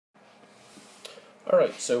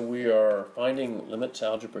Alright, so we are finding limits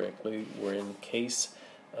algebraically. We're in case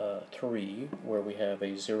 3, where we have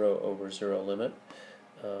a 0 over 0 limit.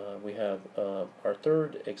 We have our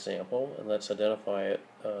third example, and let's identify it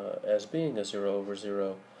as being a 0 over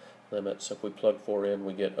 0 limit. So if we plug 4 in,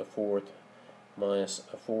 we get a fourth minus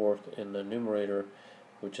a fourth in the numerator,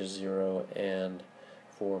 which is 0, and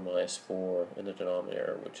 4 minus 4 in the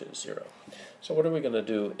denominator, which is 0. So what are we going to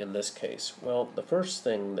do in this case? Well, the first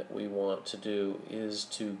thing that we want to do is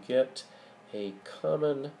to get a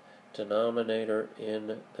common denominator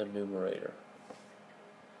in the numerator.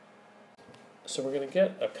 So we're going to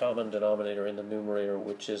get a common denominator in the numerator,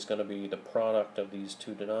 which is going to be the product of these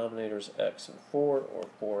two denominators, x and 4, or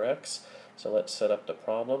 4x. So let's set up the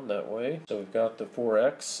problem that way. So we've got the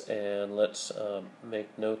 4x, and let's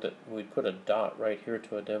make note that we put a dot right here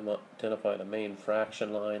to identify the main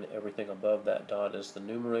fraction line. Everything above that dot is the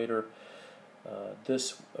numerator.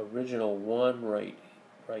 This original 1 right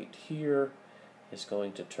here is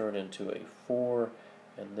going to turn into a 4,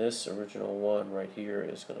 and this original 1 right here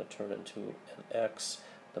is going to turn into an x.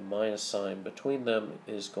 The minus sign between them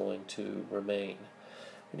is going to remain.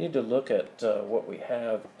 We need to look at what we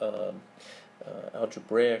have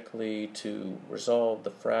algebraically to resolve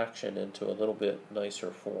the fraction into a little bit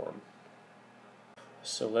nicer form.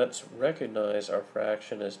 So let's recognize our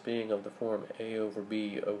fraction as being of the form a over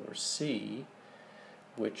b over c,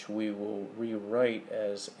 which we will rewrite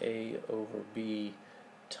as a over b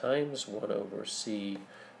times 1 over c,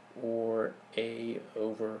 or a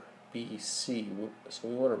over bc. So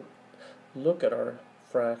we want to look at our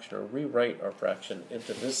fraction, or rewrite our fraction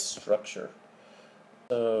into this structure.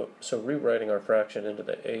 So rewriting our fraction into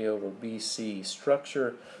the a over bc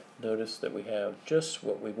structure, notice that we have just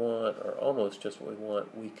what we want, or almost just what we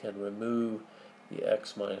want. We can remove the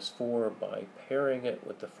x minus 4 by pairing it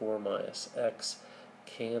with the 4 minus x,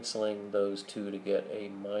 canceling those two to get a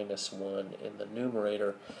minus 1 in the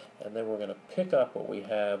numerator, and then we're going to pick up what we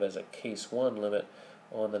have as a case 1 limit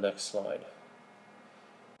on the next slide.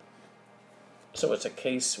 So it's a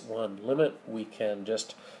case 1 limit. We can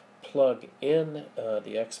just plug in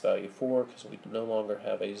the x value 4, because we no longer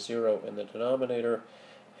have a 0 in the denominator,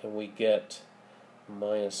 and we get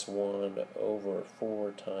minus 1 over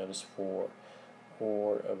 4 times 4,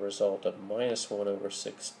 or a result of minus 1 over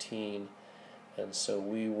 16. And so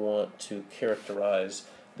we want to characterize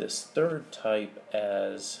this third type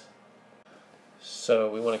as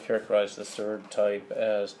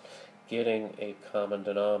getting a common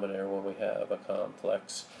denominator when we have a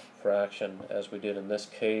complex fraction. As we did in this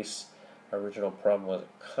case, our original problem was a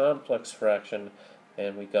complex fraction,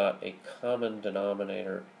 and we got a common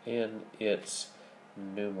denominator in its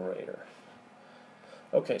numerator.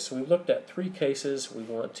 Okay, so we've looked at 3 cases. We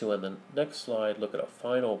want to, in the next slide, look at a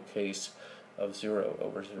final case of 0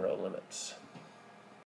 over 0 limits.